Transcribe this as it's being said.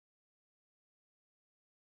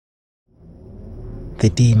The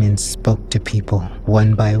demons spoke to people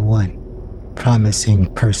one by one,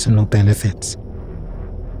 promising personal benefits.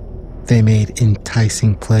 They made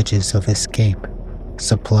enticing pledges of escape,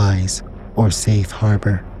 supplies, or safe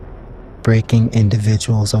harbor, breaking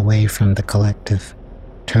individuals away from the collective,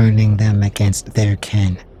 turning them against their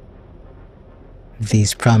kin.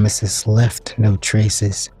 These promises left no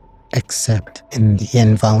traces, except in the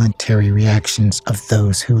involuntary reactions of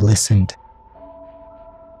those who listened.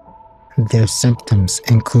 Their symptoms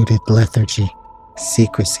included lethargy,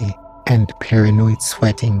 secrecy, and paranoid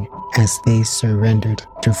sweating as they surrendered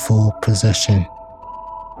to full possession.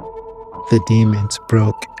 The demons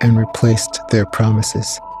broke and replaced their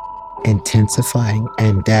promises, intensifying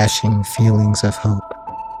and dashing feelings of hope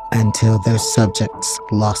until their subjects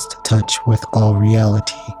lost touch with all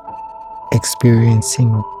reality,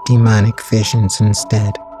 experiencing demonic visions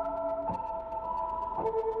instead.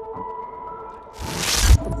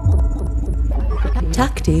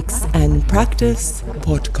 Tactics and Practice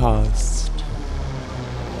Podcast.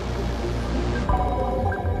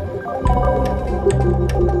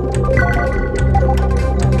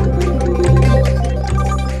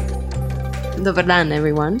 Dobar dan,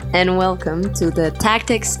 everyone, and welcome to the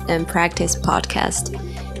Tactics and Practice Podcast,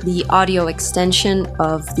 the audio extension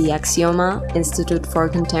of the Axioma Institute for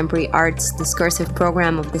Contemporary Art's discursive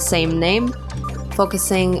program of the same name,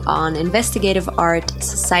 focusing on investigative art,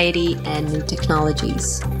 society, and new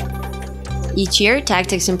technologies. Each year,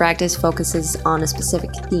 Tactics and Practice focuses on a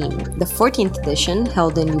specific theme. The 14th edition,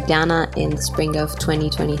 held in Ljubljana in the spring of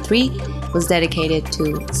 2023, was dedicated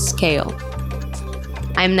to scale.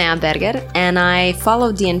 I'm Nea Berger, and I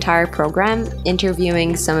followed the entire program,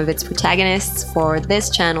 interviewing some of its protagonists for this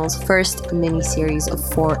channel's first mini-series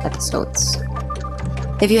of 4 episodes.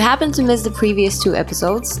 If you happen to miss the previous 2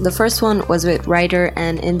 episodes, the first one was with writer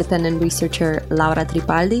and independent researcher Laura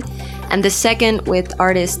Tripaldi, and the second with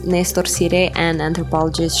artist Nestor Sire and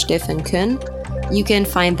anthropologist Stefan Kuhn. You can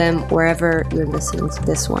find them wherever you're listening to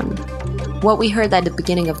this one. What we heard at the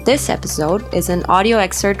beginning of this episode is an audio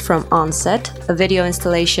excerpt from Onset, a video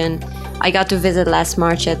installation I got to visit last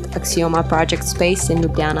March at Axioma Project Space in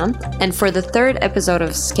Ljubljana. And for the 3rd episode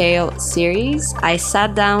of Scale series, I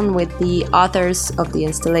sat down with the authors of the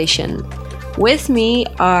installation. With me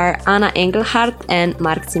are Anna Engelhardt and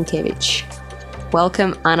Mark Cinkevich.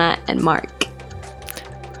 Welcome, Anna and Mark.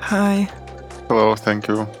 Hi. Hello, thank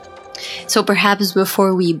you. So perhaps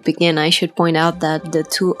before we begin, I should point out that the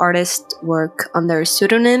 2 artists work under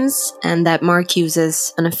pseudonyms and that Mark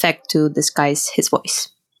uses an effect to disguise his voice.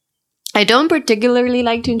 I don't particularly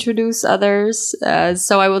like to introduce others,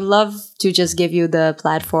 so I would love to just give you the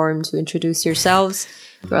platform to introduce yourselves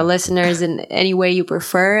to our listeners in any way you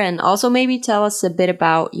prefer, and also maybe tell us a bit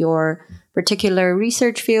about your particular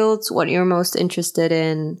research fields, what you're most interested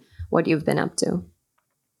in, what you've been up to.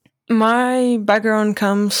 My background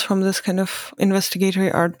comes from this kind of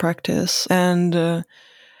investigatory art practice, and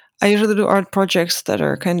I usually do art projects that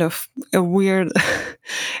are kind of weird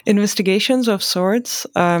investigations of sorts.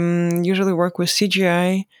 Usually work with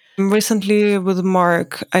CGI. Recently with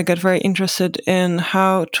Mark, I got very interested in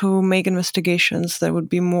how to make investigations that would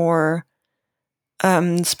be more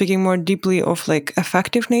speaking more deeply of like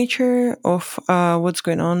affective nature of what's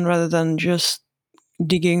going on rather than just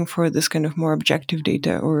digging for this kind of more objective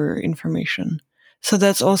data or information. So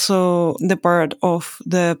that's also the part of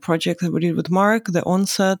the project that we did with Mark, the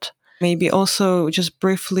Onset. Maybe also just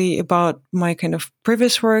briefly about my kind of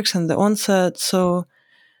previous works and the Onset. So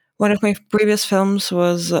one of my previous films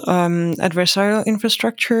was Adversarial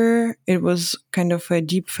Infrastructure. It was kind of a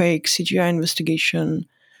deepfake CGI investigation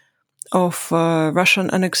of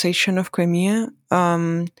Russian annexation of Crimea.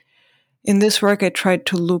 In this work, I tried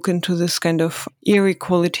to look into this kind of eerie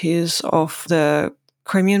qualities of the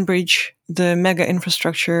Crimean Bridge, the mega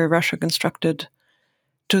infrastructure Russia constructed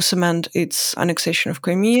to cement its annexation of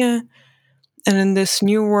Crimea. And in this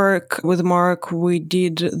new work with Mark, we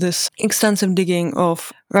did this extensive digging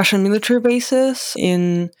of Russian military bases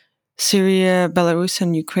in Syria, Belarus,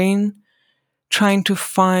 and Ukraine, trying to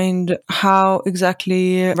find how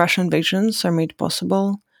exactly Russian invasions are made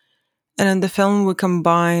possible. And in the film, we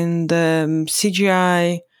combine the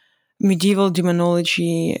CGI, medieval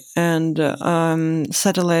demonology, and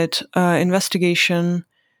satellite investigation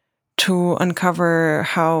to uncover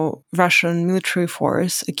how Russian military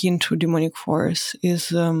force, akin to demonic force,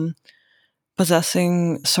 is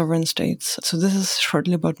possessing sovereign states. So this is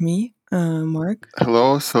shortly about me. Mark?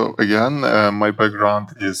 Hello. So again, my background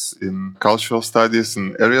is in cultural studies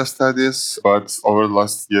and area studies, but over the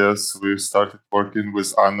last years, we started working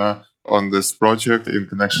with Anna on this project in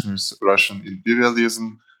connection with Russian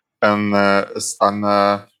imperialism. And as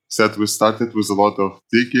Anna said, we started with a lot of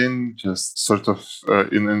digging, just sort of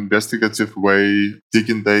in an investigative way,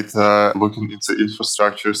 digging data, looking into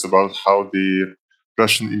infrastructures about how the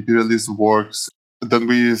Russian imperialism works. Then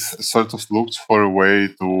we sort of looked for a way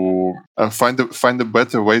to find a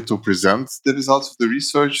better way to present the results of the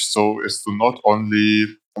research, so as to not only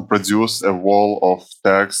produce a wall of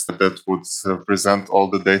text that would present all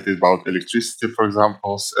the data about electricity, for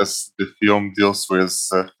example, as the film deals with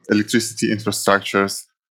electricity infrastructures,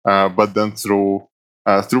 but then through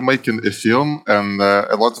making a film, and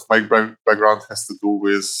a lot of my background has to do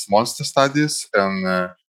with monster studies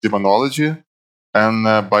and demonology,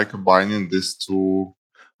 and by combining these two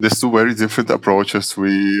very different approaches,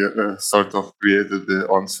 we sort of created the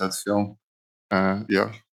onset film.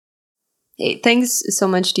 Yeah. Hey, thanks so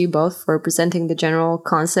much to you both for presenting the general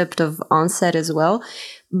concept of onset as well.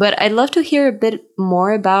 But I'd love to hear a bit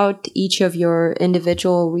more about each of your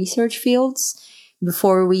individual research fields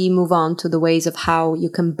before we move on to the ways of how you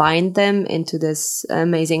combine them into this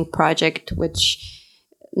amazing project, which,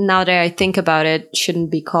 now that I think about it, shouldn't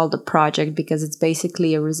be called a project because it's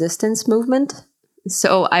basically a resistance movement.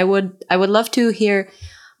 So I would love to hear,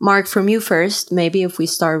 Mark, from you first. Maybe if we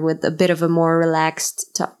start with a bit of a more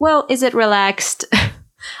relaxed talk. Well, is it relaxed?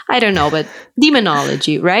 I don't know, but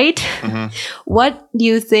demonology, right? Mm-hmm. What do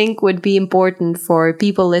you think would be important for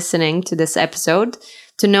people listening to this episode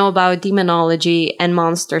to know about demonology and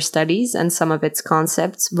monster studies and some of its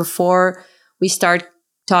concepts before we start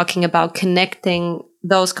talking about connecting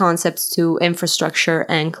those concepts to infrastructure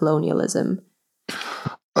and colonialism?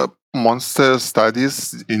 Monster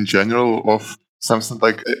studies in general of something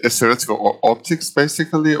like a theoretical optics,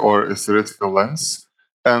 basically, or a theoretical lens.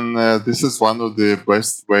 And this is one of the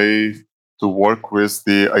best way to work with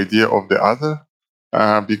the idea of the other,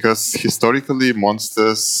 because historically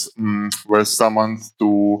monsters were summoned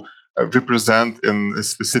to represent in a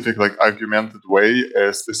specific, like, argumented way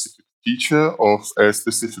a specific feature of a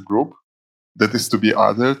specific group that is to be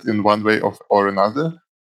othered in one way or another.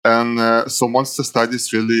 And so monster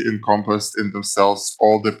studies really encompassed in themselves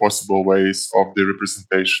all the possible ways of the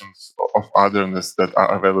representations of otherness that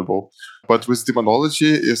are available. But with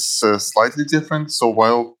demonology, it's slightly different. So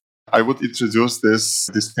while I would introduce this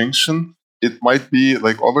distinction, it might be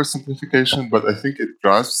like oversimplification, but I think it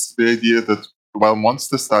grasps the idea that while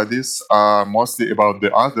monster studies are mostly about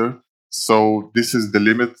the other, so this is the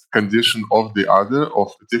limit condition of the other,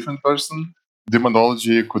 of a different person,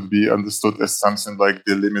 demonology could be understood as something like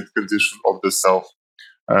the limit condition of the self,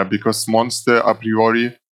 because monster a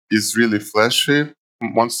priori is really fleshy.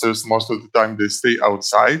 Monsters, most of the time, they stay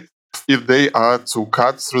outside. If they are to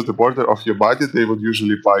cut through the border of your body, they would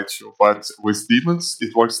usually bite you. But with demons,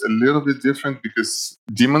 it works a little bit different, because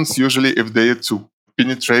demons usually, if they are to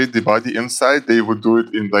penetrate the body inside, they would do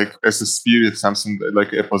it in, like, as a spirit, something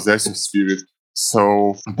like a possessive spirit.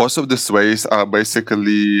 So both of these ways are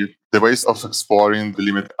basically the ways of exploring the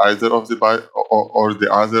limit either of the body or the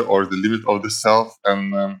other, or the limit of the self.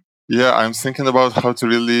 And yeah, I'm thinking about how to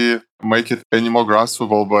really make it any more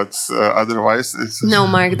graspable, but otherwise it's... No,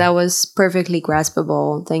 Mark, that was perfectly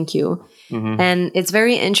graspable. Thank you. Mm-hmm. And it's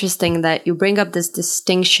very interesting that you bring up this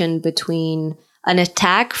distinction between an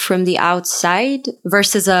attack from the outside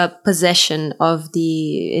versus a possession of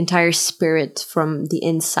the entire spirit from the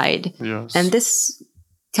inside. Yes. And this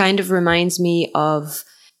kind of reminds me of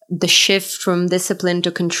the shift from discipline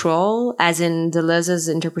to control, as in Deleuze's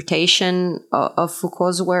interpretation of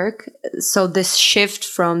Foucault's work. So this shift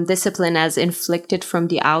from discipline as inflicted from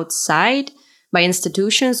the outside by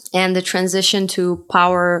institutions, and the transition to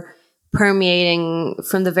power permeating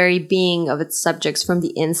from the very being of its subjects from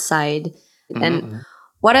the inside. Mm-hmm. And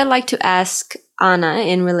what I'd like to ask Anna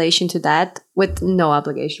in relation to that, with no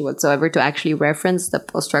obligation whatsoever to actually reference the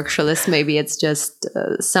post-structuralists, maybe it's just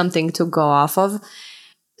something to go off of.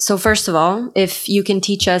 So first of all, if you can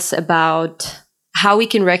teach us about how we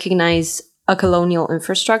can recognize a colonial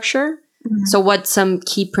infrastructure, so what some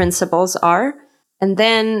key principles are, and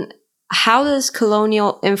then how does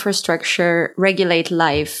colonial infrastructure regulate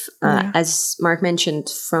life, as Mark mentioned,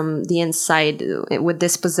 from the inside with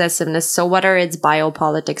this possessiveness? So what are its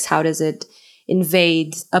biopolitics? How does it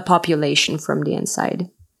invade a population from the inside?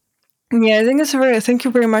 Yeah, I think thank you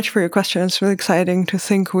very much for your question. It's really exciting to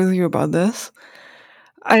think with you about this.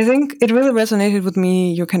 I think it really resonated with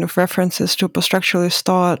me, your kind of references to post-structuralist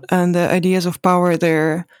thought and the ideas of power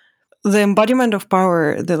there. The embodiment of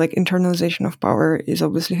power, the internalization of power,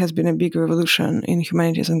 obviously has been a big revolution in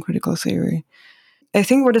humanities and critical theory. I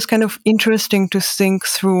think what is kind of interesting to think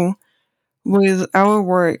through with our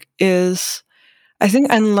work is, I think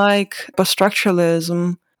unlike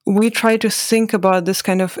post-structuralism, we try to think about this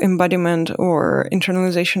kind of embodiment or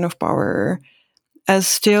internalization of power as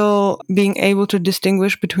still being able to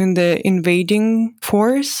distinguish between the invading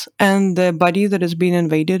force and the body that is being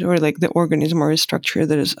invaded, or like the organism or a structure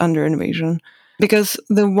that is under invasion. Because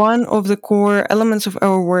one of the core elements of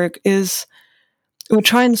our work is we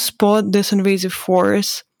try and spot this invasive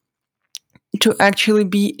force to actually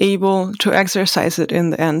be able to exercise it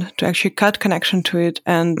in the end, to actually cut connection to it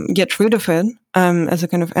and get rid of it as a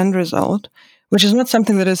kind of end result, which is not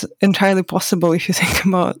something that is entirely possible if you think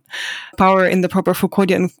about power in the proper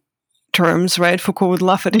Foucauldian terms, right? Foucault would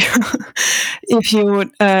laugh at you if you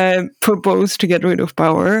would propose to get rid of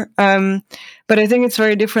power. But I think it's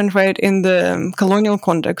very different, right, in the colonial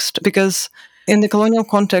context, because in the colonial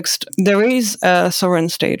context, there is a sovereign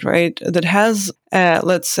state, right, that has,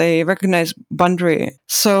 let's say, recognized boundary.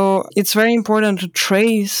 So it's very important to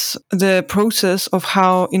trace the process of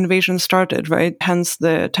how invasion started, right? Hence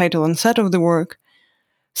the title and set of the work.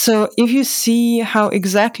 So if you see how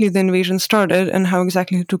exactly the invasion started and how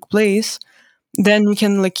exactly it took place, then you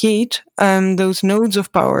can locate those nodes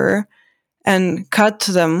of power and cut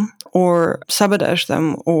them or sabotage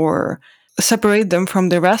them or separate them from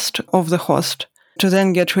the rest of the host to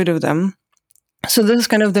then get rid of them. So this is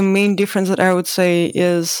kind of the main difference that I would say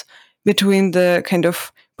is between the kind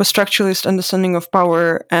of post-structuralist understanding of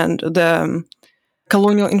power and the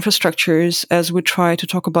colonial infrastructures as we try to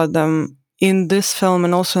talk about them in this film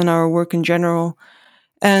and also in our work in general.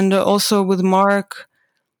 And also with Mark,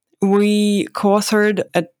 we co-authored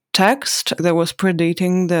a text that was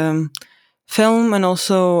predating the film and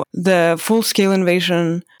also the full-scale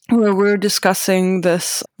invasion, where we're discussing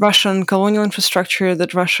this Russian colonial infrastructure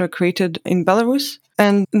that Russia created in Belarus.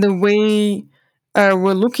 And the way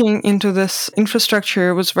we're looking into this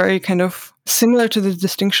infrastructure was very kind of similar to the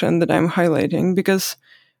distinction that I'm highlighting, because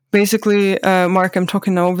basically, Mark, I'm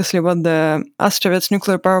talking now obviously about the Astrovets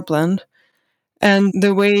nuclear power plant. And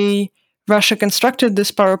the way Russia constructed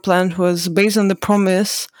this power plant was based on the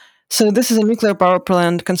promise. So this is a nuclear power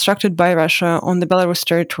plant constructed by Russia on the Belarus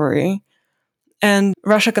territory. And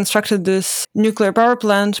Russia constructed this nuclear power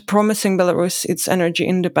plant promising Belarus its energy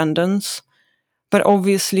independence. But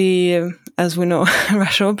obviously, as we know,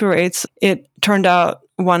 Russia operates, it turned out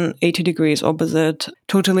 180 degrees opposite,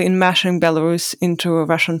 totally enmeshing Belarus into a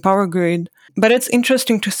Russian power grid. But it's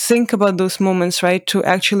interesting to think about those moments, right, to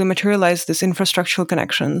actually materialize these infrastructural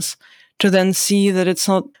connections, to then see that it's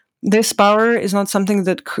not, this power is not something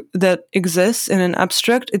that exists in an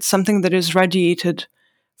abstract, it's something that is radiated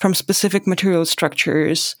from specific material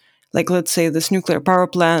structures, like let's say this nuclear power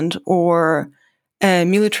plant or a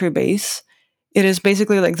military base. It is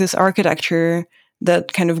basically like this architecture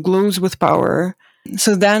that kind of glows with power.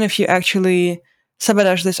 So then if you actually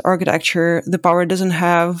sabotage this architecture, the power doesn't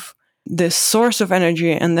have this source of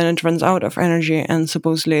energy and then it runs out of energy and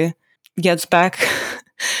supposedly gets back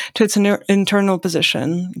to its internal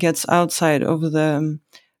position, gets outside of the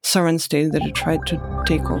sovereign state that it tried to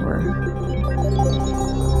take over.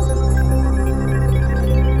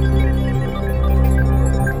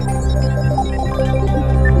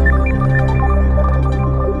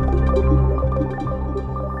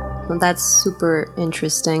 That's super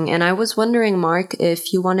interesting. And I was wondering, Mark,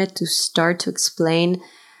 if you wanted to start to explain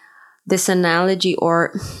this analogy,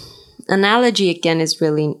 or analogy again is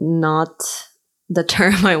really not the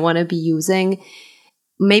term I want to be using.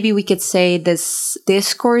 Maybe we could say this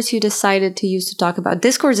discourse you decided to use to talk about.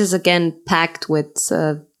 Discourse is again packed with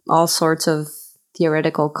all sorts of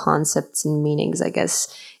theoretical concepts and meanings, I guess.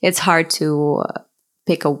 It's hard to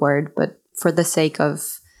pick a word, but for the sake of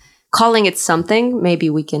calling it something, maybe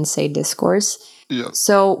we can say discourse. Yeah.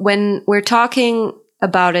 So when we're talking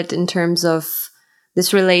about it in terms of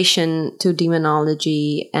this relation to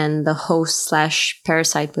demonology and the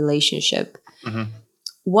host/parasite relationship,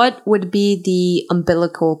 what would be the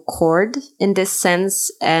umbilical cord in this sense,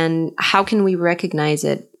 and how can we recognize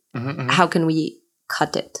it? How can we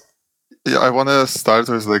cut it? Yeah, I want to start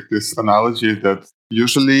with like this analogy that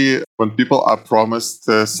usually when people are promised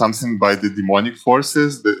something by the demonic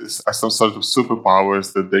forces, there are some sort of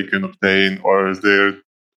superpowers that they can obtain, or their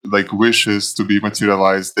like wishes to be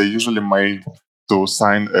materialized, they usually made to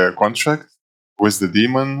sign a contract with the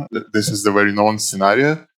demon. This is the very known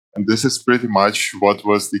scenario. And this is pretty much what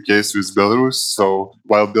was the case with Belarus. So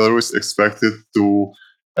while Belarus expected to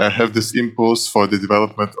have this impulse for the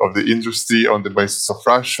development of the industry on the basis of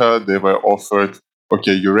Russia, they were offered,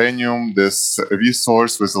 uranium, this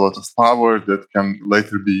resource with a lot of power that can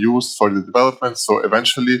later be used for the development. So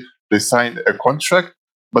eventually they signed a contract,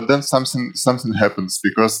 but then something happens,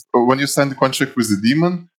 because when you sign the contract with the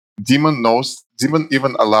demon Demon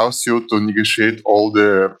even allows you to negotiate all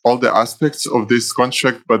the aspects of this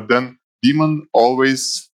contract, but then Demon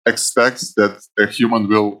always expects that a human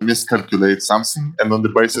will miscalculate something, and on the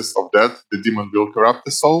basis of that, the demon will corrupt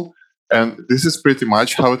the soul. And this is pretty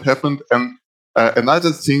much how it happened. And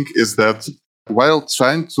another thing is that while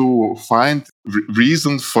trying to find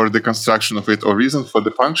reason for the construction of it or reason for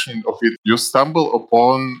the functioning of it, you stumble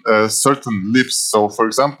upon certain leaps. So, for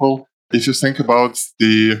example, if you think about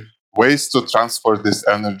the ways to transport this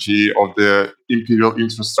energy of the imperial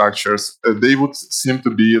infrastructures, they would seem to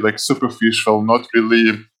be like superficial, not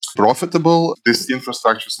really profitable. These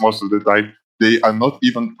infrastructures, most of the time, they are not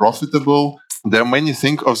even profitable. There are many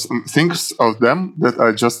things of them that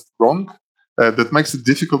are just wrong. That makes it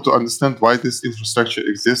difficult to understand why this infrastructure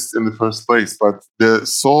exists in the first place. But the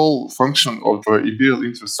sole function of imperial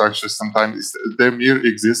infrastructure sometimes is their mere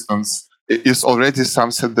existence is already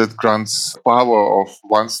something that grants power of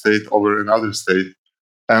one state over another state.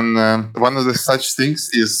 And one of the such things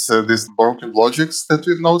is these broken logics that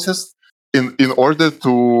we've noticed. In order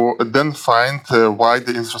to then find why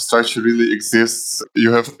the infrastructure really exists,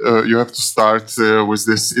 you have to start with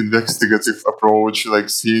this investigative approach, like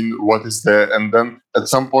seeing what is there, and then at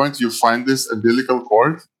some point you find this umbilical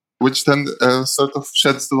cord, which then sort of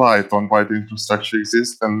sheds the light on why the infrastructure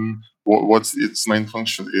exists and what its main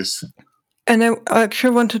function is. And I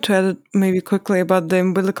actually wanted to add maybe quickly about the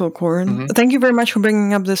umbilical cord. Mm-hmm. Thank you very much for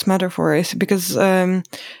bringing up this metaphor, Ace, because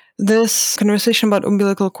this conversation about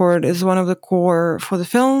umbilical cord is one of the core for the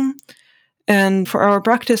film and for our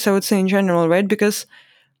practice, I would say in general, right? Because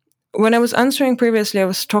when I was answering previously, I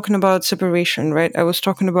was talking about separation, right? I was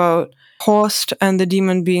talking about host and the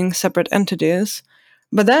demon being separate entities.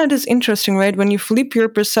 But that is interesting, right? When you flip your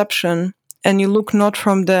perception and you look not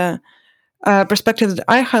from the perspective that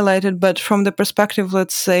I highlighted, but from the perspective,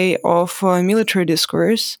 let's say, of military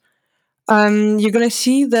discourse, you're going to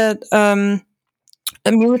see that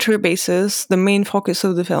military bases, the main focus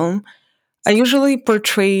of the film, are usually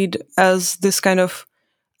portrayed as this kind of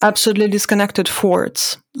absolutely disconnected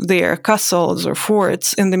forts. They are castles or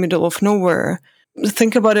forts in the middle of nowhere.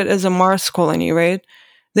 Think about it as a Mars colony, right?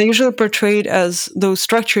 They're usually portrayed as those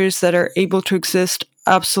structures that are able to exist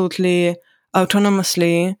absolutely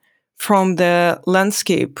autonomously from the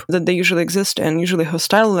landscape that they usually exist in, usually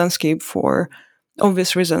hostile landscape for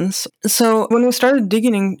obvious reasons. So when we started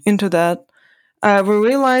digging into that, we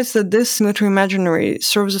realized that this military imaginary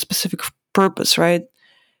serves a specific purpose, right?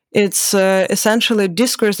 It's essentially a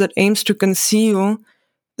discourse that aims to conceal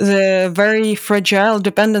the very fragile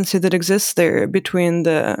dependency that exists there between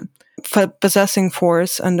the possessing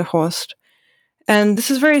force and the host. And this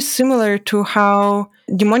is very similar to how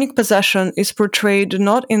demonic possession is portrayed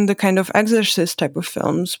not in the kind of exorcist type of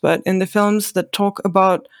films, but in the films that talk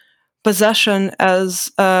about possession as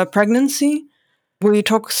pregnancy. We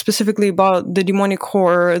talk specifically about the demonic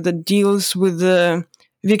horror that deals with the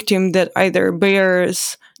victim that either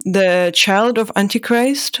bears the child of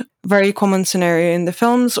Antichrist, very common scenario in the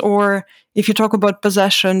films, or if you talk about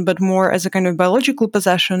possession, but more as a kind of biological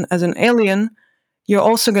possession, as an alien, you're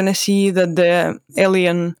also going to see that the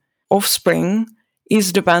alien offspring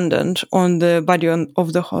is dependent on the body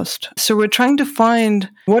of the host. So we're trying to find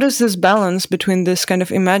what is this balance between this kind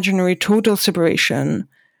of imaginary total separation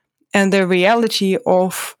and the reality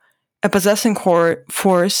of a possessing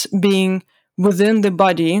force being within the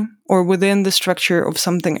body or within the structure of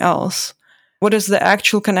something else. What is the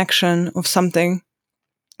actual connection of something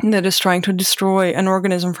that is trying to destroy an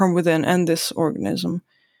organism from within and this organism?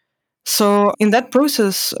 So in that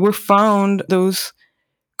process, we found those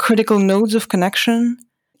critical nodes of connection.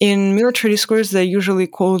 In military discourse, they're usually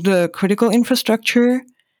called critical infrastructure.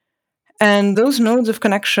 And those nodes of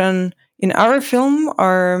connection in our film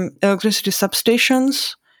are electricity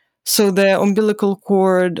substations. So the umbilical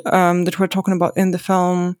cord that we're talking about in the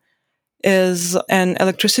film is an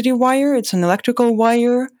electricity wire. It's an electrical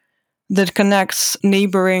wire that connects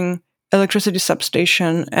neighboring electricity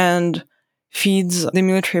substation and feeds the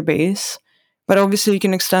military base. But obviously, you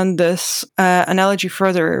can extend this analogy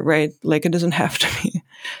further, right? Like it doesn't have to be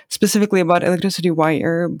specifically about electricity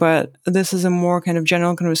wire, but this is a more kind of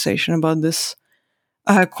general conversation about this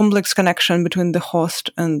complex connection between the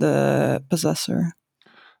host and the possessor.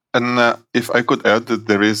 And if I could add that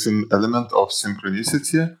there is an element of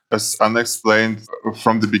synchronicity. As unexplained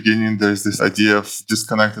from the beginning, there is this idea of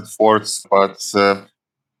disconnected forts, but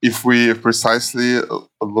if we precisely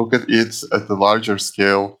look at it at a larger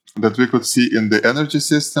scale, that we could see in the energy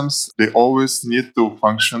systems, they always need to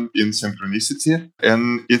function in synchronicity.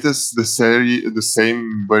 And it is the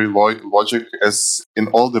same very logic as in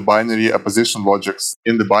all the binary opposition logics.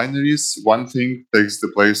 In the binaries, one thing takes the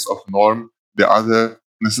place of norm, the other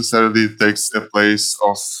necessarily takes a place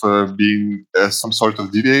of being some sort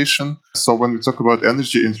of deviation. So when we talk about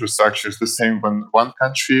energy infrastructure, it's the same. When one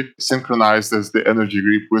country synchronizes the energy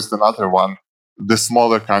grid with another one, the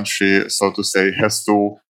smaller country, so to say, has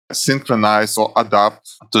to synchronize or adapt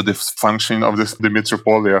to the functioning of the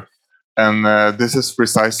metropolia. And this is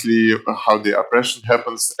precisely how the oppression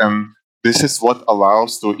happens. And this is what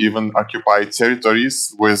allows to even occupy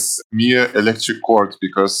territories with mere electric cord,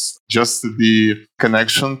 because just the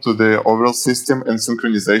connection to the overall system and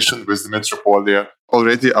synchronization with the metropolia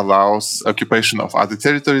already allows occupation of other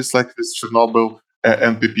territories like this Chernobyl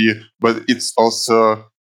NPP, but it's also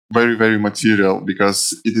very, very material,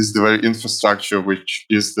 because it is the very infrastructure which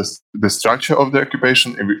is the structure of the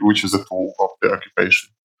occupation, which is a tool of the occupation.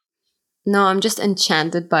 No, I'm just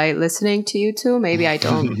enchanted by listening to you two. Maybe I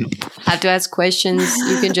don't have to ask questions.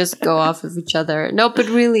 You can just go off of each other. No, but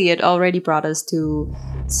really, it already brought us to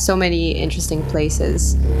so many interesting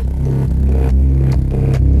places.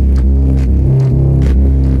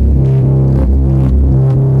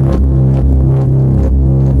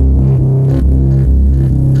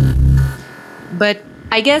 But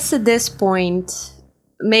I guess at this point,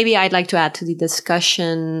 maybe I'd like to add to the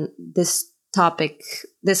discussion this topic,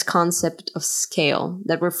 this concept of scale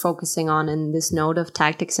that we're focusing on in this note of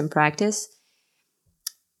tactics and practice.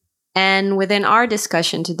 And within our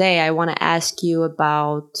discussion today, I want to ask you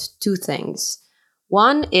about two things.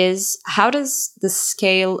 One is, how does the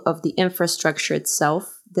scale of the infrastructure itself,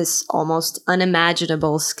 this almost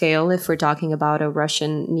unimaginable scale, if we're talking about a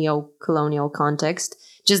Russian neo-colonial context,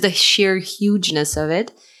 just the sheer hugeness of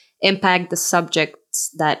it, impact the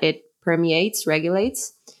subjects that it permeates,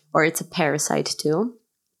 regulates, or it's a parasite too?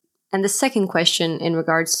 And the second question in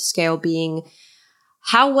regards to scale being,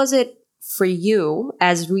 how was it for you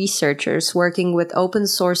as researchers working with open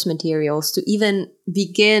source materials to even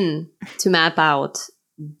begin to map out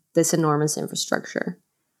this enormous infrastructure?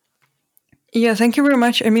 Yeah, thank you very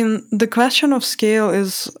much. I mean, the question of scale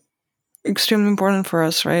is extremely important for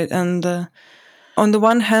us, right? And on the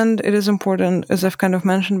one hand, it is important, as I've kind of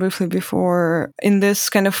mentioned briefly before, in this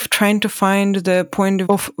kind of trying to find the point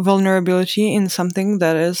of vulnerability in something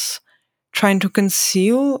that is trying to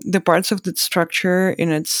conceal the parts of the structure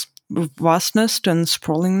in its vastness and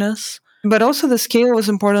sprawlingness. But also the scale was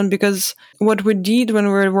important because what we did when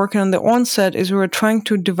we were working on the onset is we were trying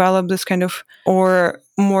to develop this kind of, or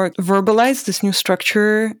more verbalize this new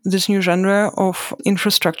structure, this new genre of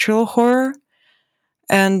infrastructural horror.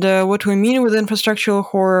 And what we mean with infrastructural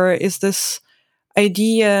horror is this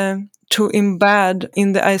idea to embed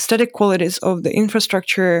in the aesthetic qualities of the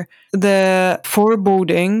infrastructure the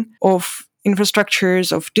foreboding of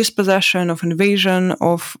infrastructures of dispossession, of invasion,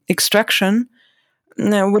 of extraction.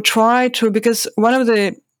 Now, we try to, because one of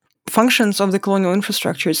the functions of the colonial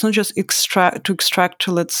infrastructure is not just to extract,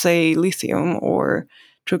 let's say, lithium or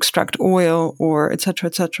to extract oil or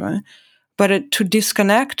etc., but to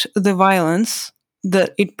disconnect the violence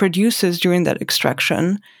that it produces during that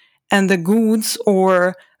extraction and the goods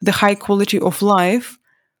or the high quality of life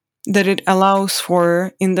that it allows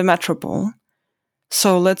for in the metropole.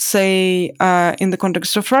 So let's say in the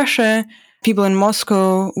context of Russia, people in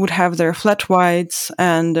Moscow would have their flat whites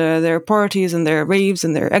and their parties and their raves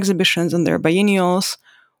and their exhibitions and their biennials,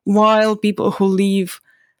 while people who live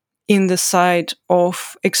in the site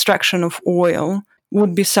of extraction of oil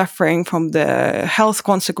would be suffering from the health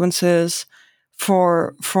consequences,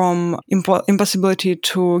 from impossibility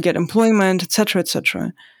to get employment,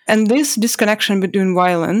 etc. And this disconnection between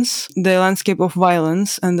violence, the landscape of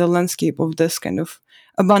violence, and the landscape of this kind of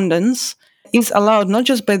abundance is allowed not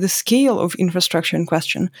just by the scale of infrastructure in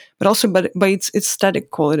question, but also by its aesthetic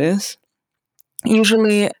qualities.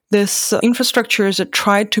 Usually, this infrastructures are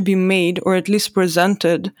tried to be made, or at least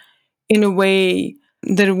presented, in a way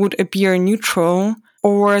that would appear neutral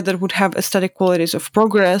or that would have aesthetic qualities of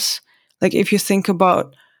progress. Like if you think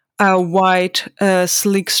about white,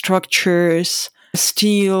 sleek structures,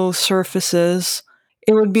 steel surfaces,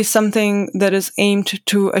 it would be something that is aimed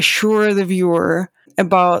to assure the viewer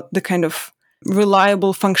about the kind of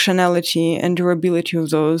reliable functionality and durability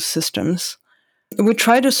of those systems. We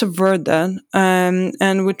try to subvert that,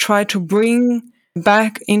 and we try to bring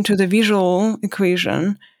back into the visual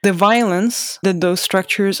equation the violence that those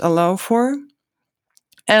structures allow for.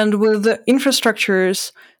 And with the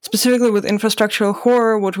infrastructures, specifically with infrastructural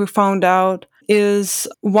horror, what we found out is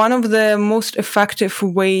one of the most effective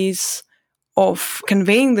ways of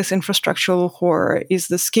conveying this infrastructural horror is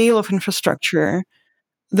the scale of infrastructure.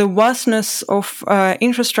 The vastness of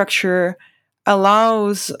infrastructure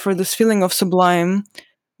allows for this feeling of sublime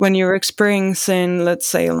when you're experiencing, let's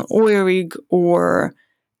say, an oil rig or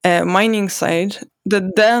a mining site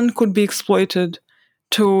that then could be exploited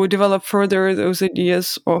to develop further those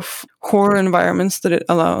ideas of core environments that it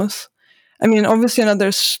allows. I mean, obviously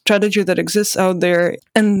another strategy that exists out there,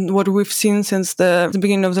 and what we've seen since the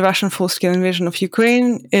beginning of the Russian full-scale invasion of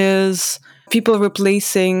Ukraine, is people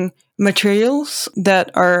replacing materials that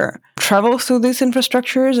are travel through these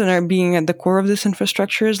infrastructures and are being at the core of these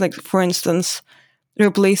infrastructures. Like, for instance,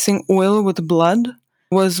 replacing oil with blood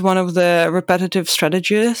was one of the repetitive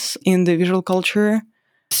strategies in the visual culture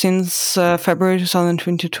since February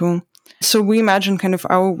 2022. So we imagine kind of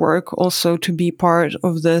our work also to be part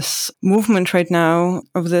of this movement right now,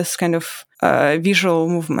 of this kind of visual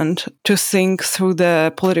movement, to think through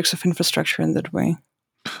the politics of infrastructure in that way.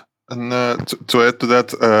 And to add to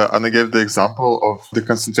that, Anna gave the example of the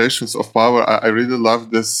concentrations of power. I really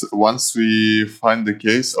love this. Once we find the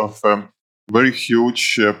case of very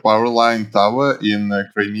huge power line tower in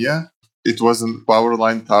Crimea. It was a power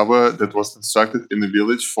line tower that was constructed in a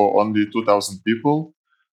village for only 2,000 people.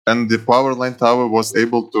 And the power line tower was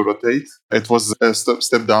able to rotate. It was a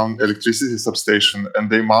step-down electricity substation. And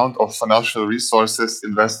the amount of financial resources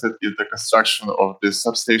invested in the construction of this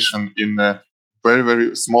substation in a very,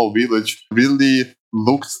 very small village really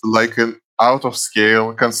looked like an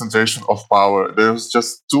out-of-scale concentration of power. There was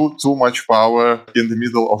just too much power in the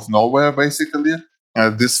middle of nowhere, basically.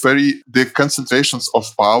 The concentrations of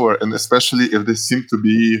power, and especially if they seem to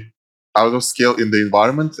be out of scale in the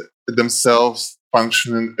environment, themselves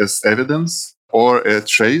functioning as evidence or a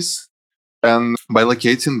trace. And by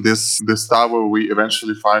locating this tower, we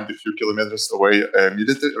eventually find a few kilometers away a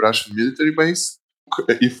Russian military base.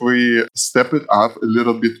 If we step it up a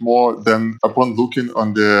little bit more, then upon looking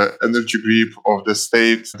on the energy grip of the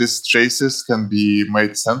state, these traces can be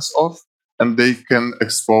made sense of, and they can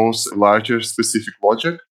expose larger specific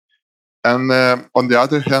logic. And on the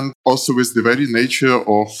other hand, also with the very nature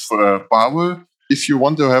of power, if you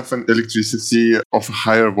want to have an electricity of a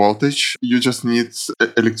higher voltage, you just need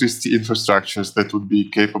electricity infrastructures that would be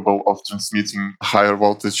capable of transmitting higher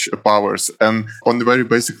voltage powers. And on the very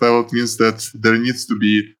basic level, it means that there needs to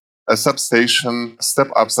be a substation,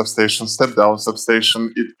 step-up substation, step-down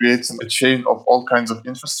substation. It creates a chain of all kinds of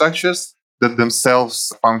infrastructures that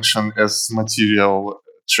themselves function as material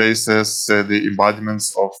traces, the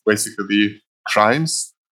embodiments of basically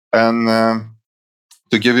crimes. And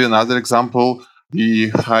to give you another example, the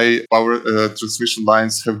high power transmission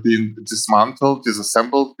lines have been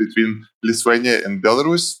disassembled between Lithuania and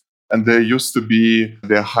Belarus. And they used to be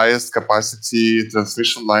the highest capacity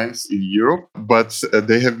transmission lines in Europe, but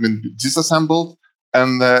they have been disassembled.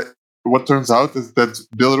 And what turns out is that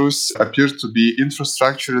Belarus appears to be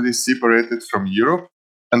infrastructurally separated from Europe.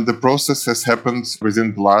 And the process has happened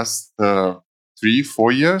within the last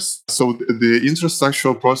 3-4 years. So the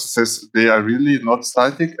infrastructural processes, they are really not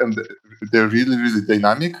static, and they're really, really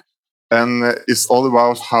dynamic. And it's all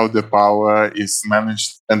about how the power is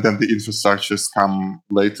managed, and then the infrastructures come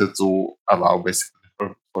later to allow basically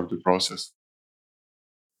for the process.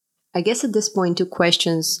 I guess at this point, 2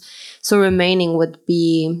 questions. So remaining would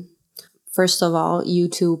be, first of all, you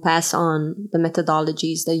to pass on the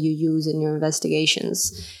methodologies that you use in your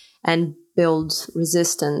investigations and build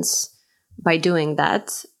resistance by doing that.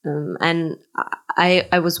 And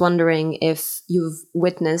I was wondering if you've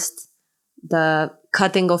witnessed the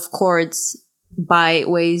cutting of cords by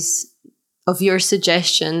ways of your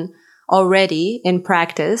suggestion already in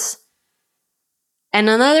practice. And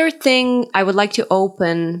another thing I would like to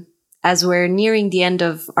open as we're nearing the end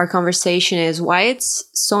of our conversation is why it's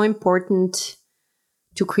so important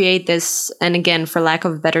to create this, and again, for lack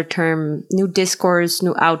of a better term, new discourse,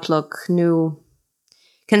 new outlook, new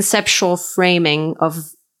conceptual framing of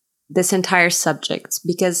this entire subject.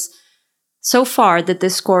 Because so far, the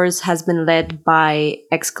discourse has been led by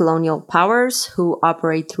ex-colonial powers who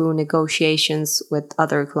operate through negotiations with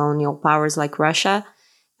other colonial powers like Russia.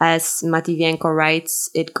 As Matvienko writes,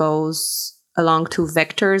 it goes along 2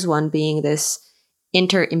 vectors, one being this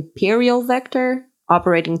inter-imperial vector,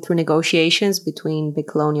 operating through negotiations between the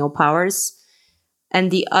colonial powers, and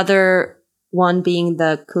the other one being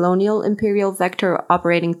the colonial imperial vector,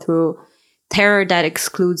 operating through terror that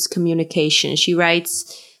excludes communication. She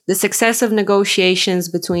writes, the success of negotiations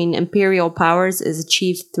between imperial powers is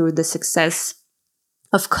achieved through the success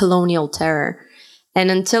of colonial terror.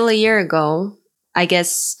 And until a year ago, I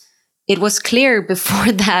guess it was clear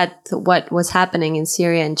before that what was happening in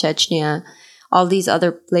Syria and Chechnya, all these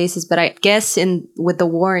other places. But I guess with the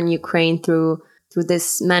war in Ukraine, through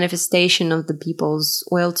this manifestation of the people's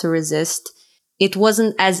will to resist, it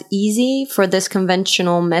wasn't as easy for this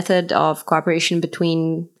conventional method of cooperation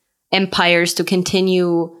between empires to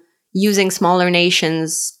continue using smaller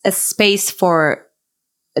nations as space for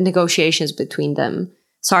negotiations between them.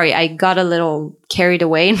 Sorry, I got a little carried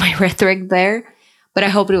away in my rhetoric there, but I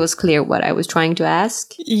hope it was clear what I was trying to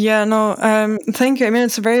ask. Yeah, no, thank you. I mean,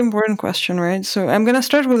 it's a very important question, right? So I'm going to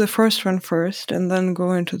start with the first one first and then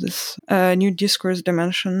go into this new discourse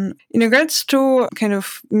dimension. In regards to kind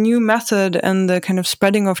of new method and the kind of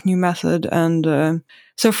spreading of new method. And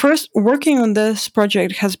so first, working on this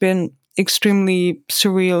project has been extremely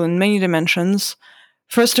surreal in many dimensions.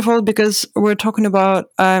 First of all, because we're talking about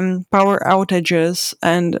power outages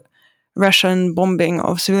and Russian bombing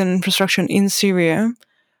of civilian infrastructure in Syria,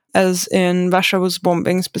 as in Russia was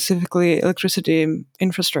bombing specifically electricity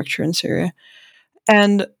infrastructure in Syria.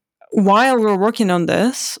 And while we're working on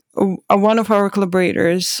this, one of our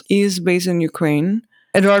collaborators is based in Ukraine,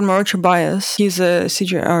 Eduard Marochabayas. He's a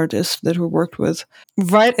CGI artist that we worked with.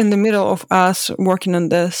 Right in the middle of us working on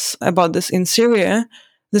this, about this in Syria,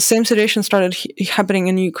 the same situation started happening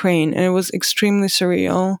in Ukraine, and it was extremely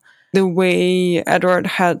surreal the way Eduard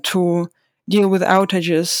had to deal with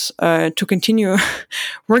outages to continue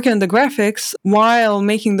working on the graphics while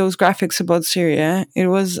making those graphics about Syria. It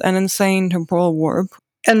was an insane temporal warp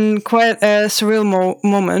and quite a surreal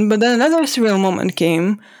moment. But then another surreal moment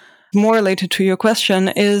came, more related to your question,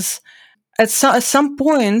 is at some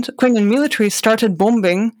point, Ukrainian military started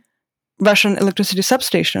bombing Russian electricity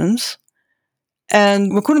substations.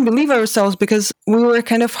 And we couldn't believe ourselves because we were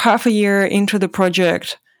kind of half a year into the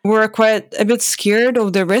project. We were quite a bit scared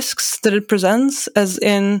of the risks that it presents, as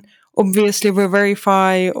in, obviously, we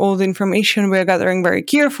verify all the information we're gathering very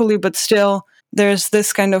carefully, but still, there's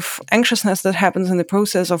this kind of anxiousness that happens in the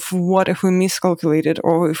process of what if we miscalculated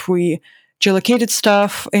or if we geolocated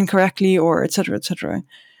stuff incorrectly or etc., etc.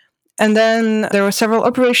 And then there were several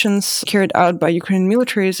operations carried out by Ukrainian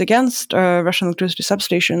militaries against Russian electricity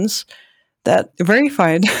substations that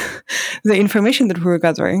verified the information that we were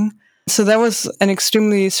gathering. So that was an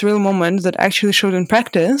extremely surreal moment that actually showed in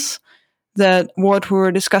practice that what we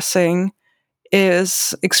were discussing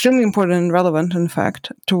is extremely important and relevant, in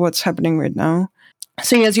fact, to what's happening right now.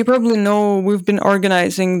 So as you probably know, we've been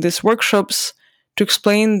organizing these workshops to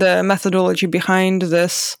explain the methodology behind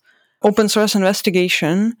this open source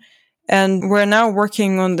investigation. And we're now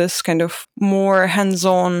working on this kind of more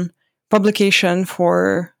hands-on publication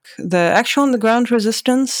for the actual on-the-ground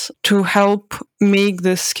resistance to help make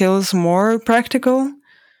the skills more practical.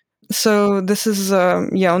 So this is, on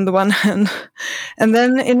the one hand. And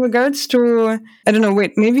then in regards to, I don't know,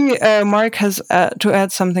 wait, maybe Mark has to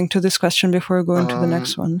add something to this question before we go into the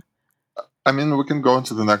next one. I mean, we can go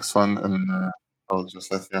into the next one and I'll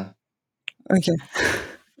just let you. Okay.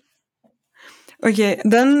 Okay,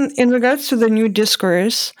 then in regards to the new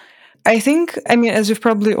discourse, I think, as you've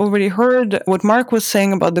probably already heard what Mark was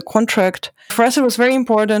saying about the contract, for us it was very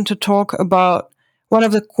important to talk about one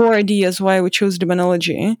of the core ideas why we chose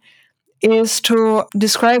demonology is to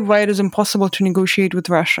describe why it is impossible to negotiate with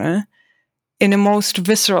Russia in a most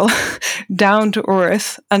visceral,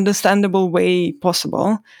 down-to-earth, understandable way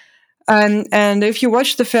possible. And if you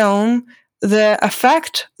watch the film, the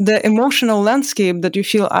effect, the emotional landscape that you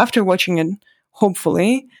feel after watching it,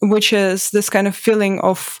 hopefully, which is this kind of feeling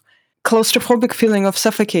of claustrophobic feeling of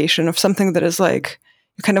suffocation, of something that is like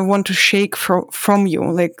you kind of want to shake from you.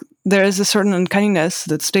 Like there is a certain uncanniness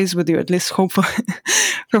that stays with you, at least hopefully,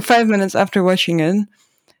 for 5 minutes after watching it.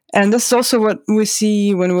 And this is also what we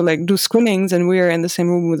see when we do screenings and we are in the same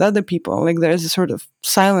room with other people. Like there is a sort of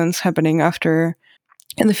silence happening after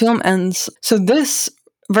and the film ends. So this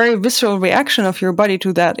very visceral reaction of your body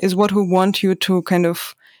to that is what we want you to kind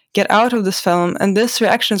of get out of this film. And this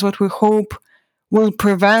reaction is what we hope will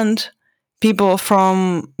prevent people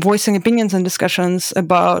from voicing opinions and discussions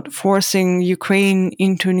about forcing Ukraine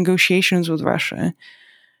into negotiations with Russia.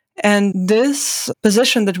 And this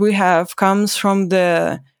position that we have comes from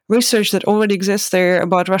the research that already exists there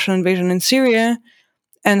about Russian invasion in Syria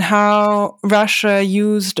and how Russia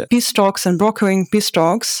used peace talks and brokering peace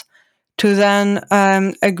talks to then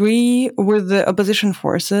agree with the opposition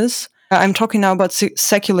forces. I'm talking now about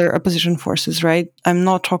secular opposition forces, right? I'm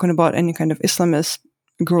not talking about any kind of Islamist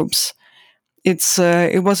groups.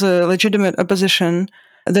 It was a legitimate opposition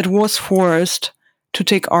that was forced to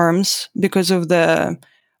take arms because of the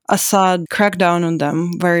Assad crackdown on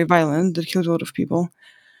them, very violent, that killed a lot of people.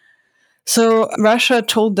 So Russia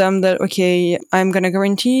told them that, okay, I'm going to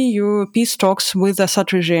guarantee you peace talks with the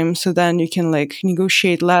Assad regime so then you can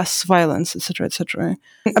negotiate less violence, etc., etc.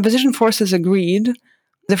 Opposition forces agreed.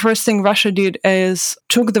 The first thing Russia did is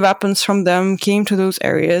took the weapons from them, came to those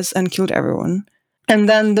areas and killed everyone. And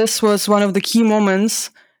then this was one of the key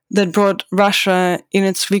moments that brought Russia in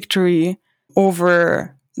its victory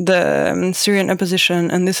over the Syrian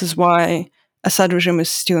opposition, and this is why Assad regime is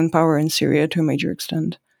still in power in Syria to a major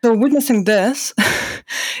extent. So witnessing this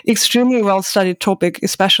extremely well-studied topic,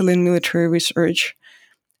 especially in military research,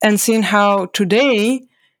 and seeing how today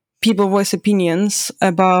people voice opinions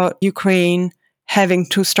about Ukraine having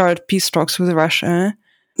to start peace talks with Russia,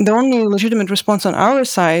 the only legitimate response on our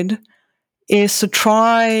side is to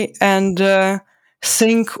try and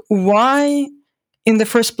think why, in the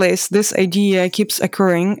first place, this idea keeps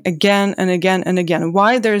occurring again and again and again.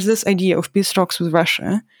 Why there's this idea of peace talks with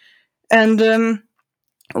Russia. And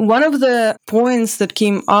one of the points that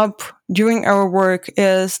came up during our work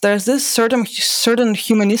is there's this certain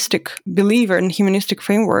humanistic believer and humanistic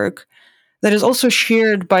framework that is also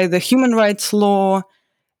shared by the human rights law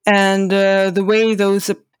and the way those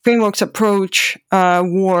frameworks approach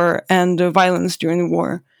war and violence during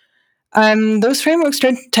war. Those frameworks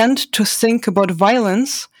tend to think about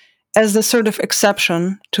violence as the sort of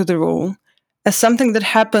exception to the rule, as something that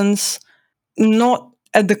happens not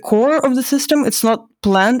at the core of the system. It's not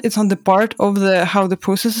planned. It's not the part of how the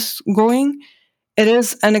process is going. It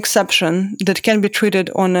is an exception that can be treated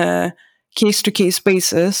on a case-to-case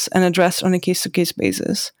basis and addressed on a case-to-case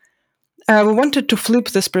basis. We wanted to flip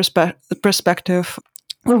this perspective.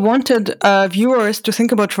 We wanted viewers to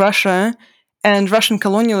think about Russia and Russian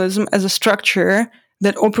colonialism as a structure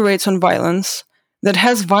that operates on violence, that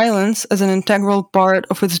has violence as an integral part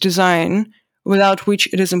of its design, without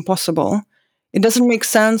which it is impossible. It doesn't make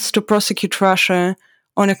sense to prosecute Russia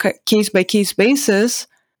on a case-by-case basis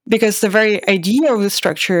because the very idea of the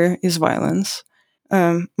structure is violence.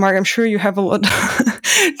 Mark, I'm sure you have a lot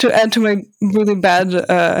to add to my really bad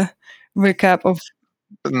recap of...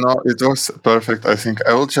 No, it was perfect. I think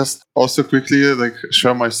I will just also quickly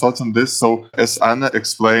share my thoughts on this. So, as Anna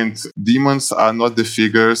explained, demons are not the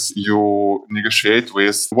figures you negotiate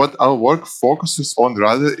with. What our work focuses on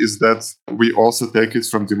rather is that we also take it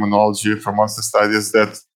from demonology, from monster studies,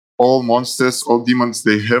 that all monsters, all demons,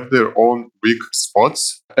 they have their own weak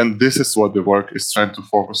spots. And this is what the work is trying to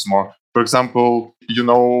focus more. For example,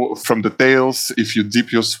 from the tales, if you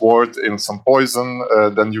dip your sword in some poison,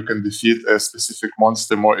 then you can defeat a specific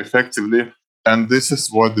monster more effectively. And this is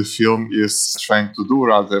what the film is trying to do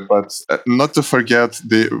rather. But not to forget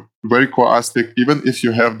the very core aspect, even if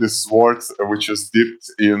you have this sword which is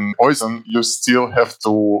dipped in poison, you still have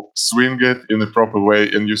to swing it in a proper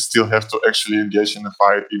way, and you still have to actually engage in a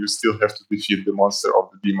fight. You still have to defeat the monster or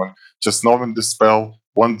the demon. Just knowing the spell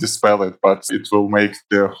won't dispel it, but it will make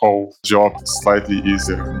the whole job slightly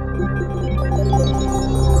easier.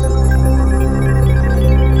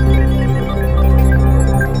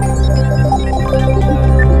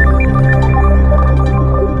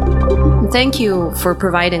 Thank you for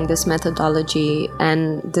providing this methodology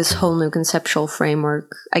and this whole new conceptual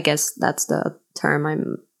framework. I guess that's the term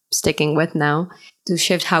I'm sticking with now, to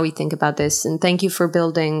shift how we think about this. And thank you for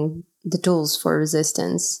building the tools for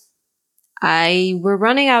resistance. We're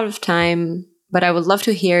running out of time, but I would love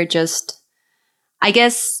to hear some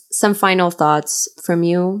final thoughts from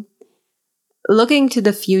you. Looking to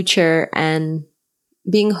the future and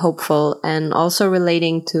being hopeful, and also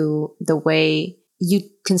relating to the way you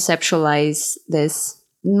conceptualize this.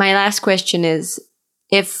 My last question is,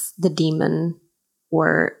 if the demon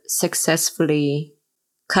were successfully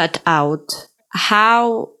cut out,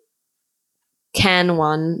 how can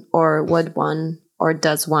one, or would one, or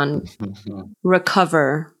does one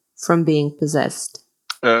recover from being possessed?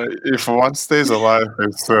 If one stays alive,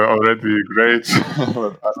 it's already great.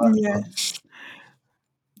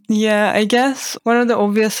 Yeah, I guess one of the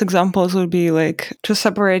obvious examples would be to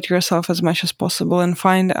separate yourself as much as possible and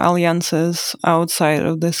find alliances outside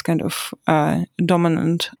of this kind of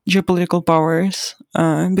dominant geopolitical powers.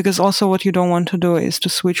 Because also what you don't want to do is to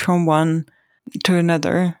switch from one to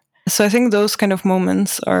another. So I think those kind of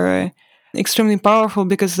moments are extremely powerful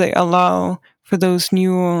because they allow for those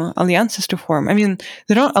new alliances to form. I mean,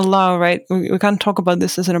 they don't allow, right? We can't talk about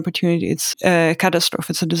this as an opportunity. It's a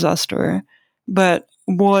catastrophe. It's a disaster. But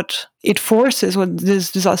what it forces, what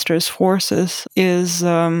this disaster forces, is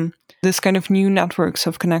this kind of new networks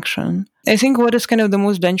of connection. I think what is kind of the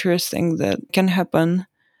most dangerous thing that can happen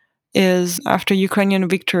is after Ukrainian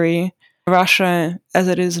victory, Russia, as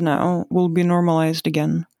it is now, will be normalized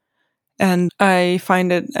again. And I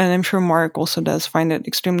find it, and I'm sure Mark also does, find it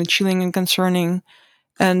extremely chilling and concerning.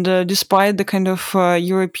 And despite the kind of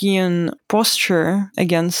European posture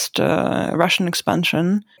against Russian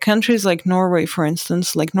expansion, countries like Norway, for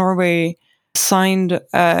instance, Norway signed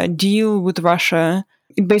a deal with Russia.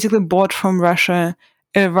 It basically bought from Russia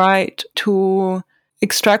a right to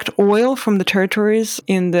extract oil from the territories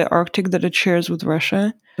in the Arctic that it shares with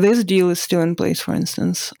Russia. this deal is still in place, for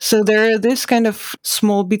instance. So there are these kind of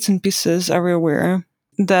small bits and pieces everywhere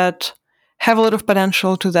that have a lot of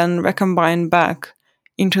potential to then recombine back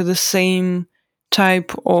into the same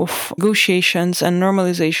type of negotiations and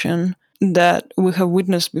normalization that we have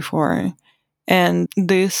witnessed before. And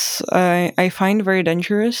this I find very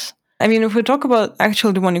dangerous. I mean, if we talk about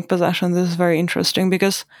actual demonic possession, this is very interesting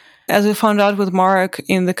because, as we found out with Mark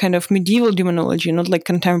in the kind of medieval demonology, not like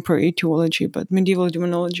contemporary theology, but medieval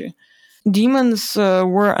demonology, demons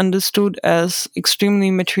were understood as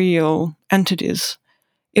extremely material entities.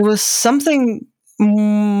 It was something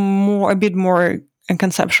a bit more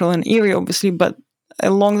conceptual and eerie, obviously, but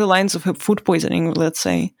along the lines of food poisoning, let's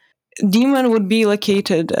say. Demon would be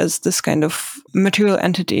located as this kind of material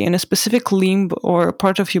entity in a specific limb or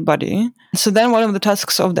part of your body. So then one of the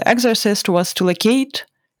tasks of the exorcist was to locate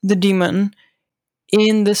the demon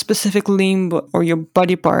in the specific limb or your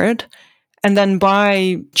body part, and then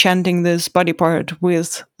by chanting this body part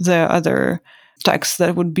with the other texts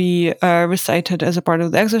that would be recited as a part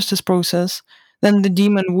of the exorcist process, then the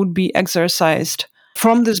demon would be exorcised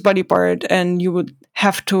from this body part, and you would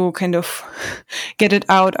have to kind of get it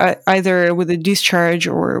out either with a discharge,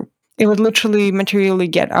 or it would literally materially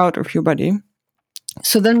get out of your body.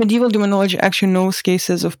 So then medieval demonology actually knows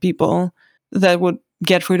cases of people that would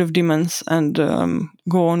get rid of demons and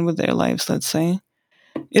go on with their lives, let's say.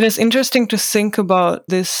 It is interesting to think about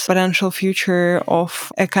this potential future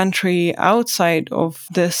of a country outside of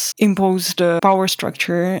this imposed power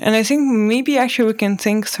structure. And I think maybe actually we can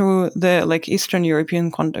think through the Eastern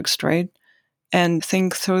European context, right? And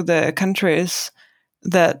think through the countries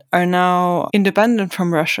that are now independent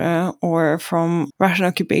from Russia or from Russian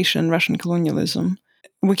occupation, Russian colonialism.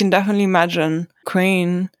 We can definitely imagine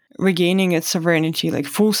Ukraine regaining its sovereignty,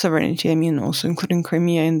 full sovereignty, also including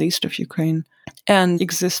Crimea in the east of Ukraine, and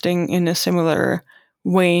existing in a similar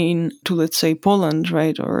way to, let's say, Poland,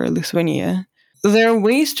 right, or Lithuania. There are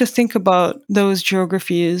ways to think about those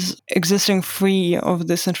geographies existing free of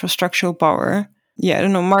this infrastructural power. Yeah, I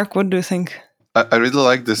don't know. Mark, what do you think? I really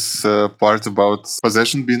like this part about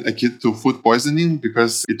possession being akin to food poisoning,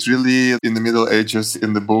 because it really, in the Middle Ages,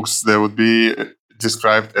 in the books, there would be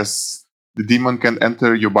described as the demon can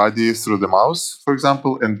enter your body through the mouth, for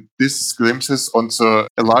example. And this glimpses onto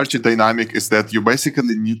a larger dynamic is that you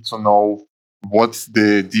basically need to know what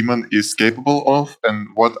the demon is capable of and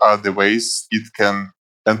what are the ways it can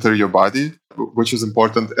enter your body, which is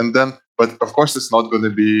important. And then, but of course, it's not going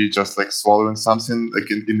to be just swallowing something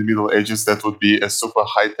in the Middle Ages. That would be a super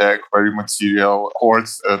high-tech, very material cord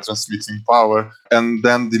transmitting power. And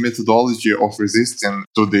then the methodology of resisting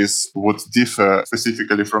to this would differ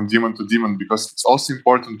specifically from demon to demon, because it's also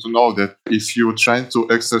important to know that if you're trying to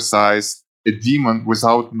exorcise a demon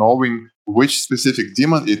without knowing which specific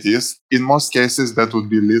demon it is, in most cases that would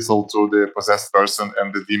be lethal to the possessed person,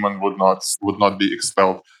 and the demon would not be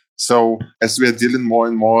expelled. So as we are dealing more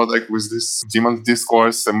and more with this demon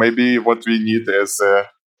discourse, maybe what we need as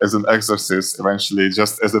an exorcist eventually,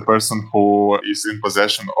 just as a person who is in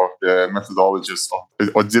possession of the methodologies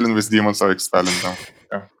of dealing with demons or expelling them.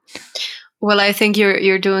 Yeah. Well, I think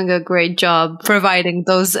you're doing a great job providing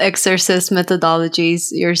those exorcist methodologies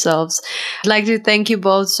yourselves. I'd like to thank you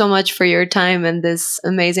both so much for your time and this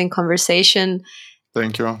amazing conversation.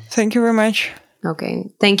 Thank you. Thank you very much. Okay.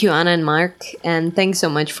 Thank you, Anna and Mark. And thanks so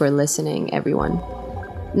much for listening, everyone.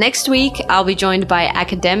 Next week, I'll be joined by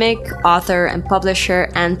academic, author, and publisher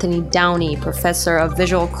Anthony Downey, professor of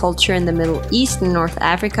visual culture in the Middle East and North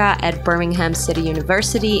Africa at Birmingham City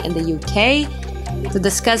University in the UK, to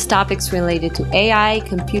discuss topics related to AI,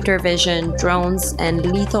 computer vision, drones,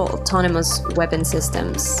 and lethal autonomous weapon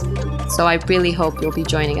systems. So I really hope you'll be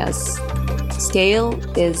joining us. Scale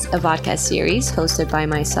is a podcast series hosted by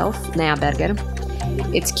myself, Nea Berger.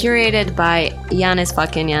 It's curated by Janez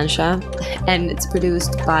Falkenjanscha, and it's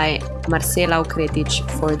produced by Marcela Ukretic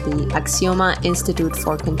for the Axioma Institute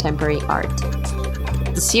for Contemporary Art.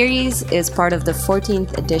 The series is part of the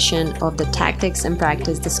 14th edition of the Tactics and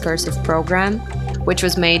Practice Discursive Program, which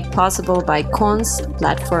was made possible by CONS,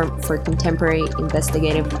 Platform for Contemporary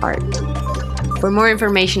Investigative Art. For more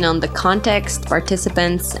information on the context,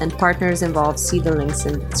 participants, and partners involved, see the links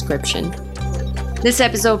in the description. This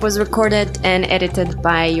episode was recorded and edited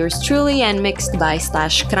by yours truly and mixed by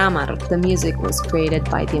Stash Kramar. The music was created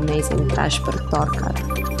by the amazing Kasper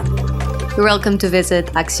Torkar. You're welcome to visit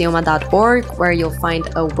axioma.org, where you'll find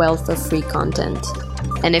a wealth of free content.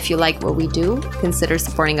 And if you like what we do, consider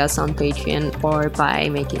supporting us on Patreon or by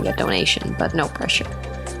making a donation, but no pressure.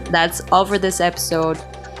 That's all for this episode.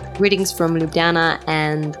 Greetings from Ljubljana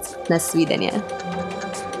and na svidenje.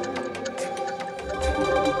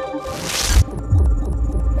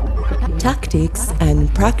 Tactics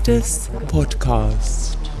and Practice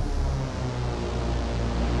Podcast.